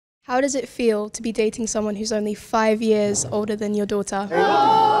How does it feel to be dating someone who's only 5 years older than your daughter?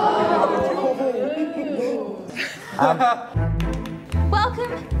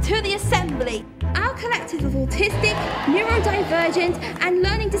 Welcome to the Assembly, our collective of autistic, neurodivergent and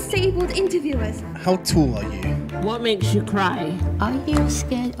learning disabled interviewers. How tall are you? What makes you cry? Are you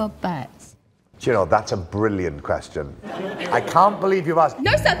scared of bats? Do you know, that's a brilliant question. I can't believe you've asked.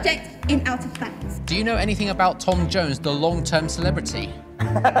 No subject in out of facts. Do you know anything about Tom Jones, the long-term celebrity? No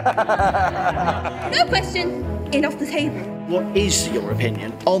question in off the table. What is your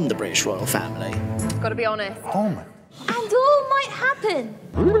opinion on the British royal family? Gotta be honest. Oh my. And all might happen.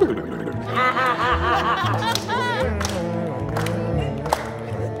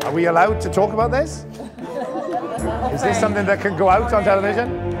 Are we allowed to talk about this? Is this something that can go out on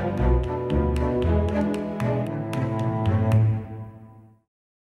television?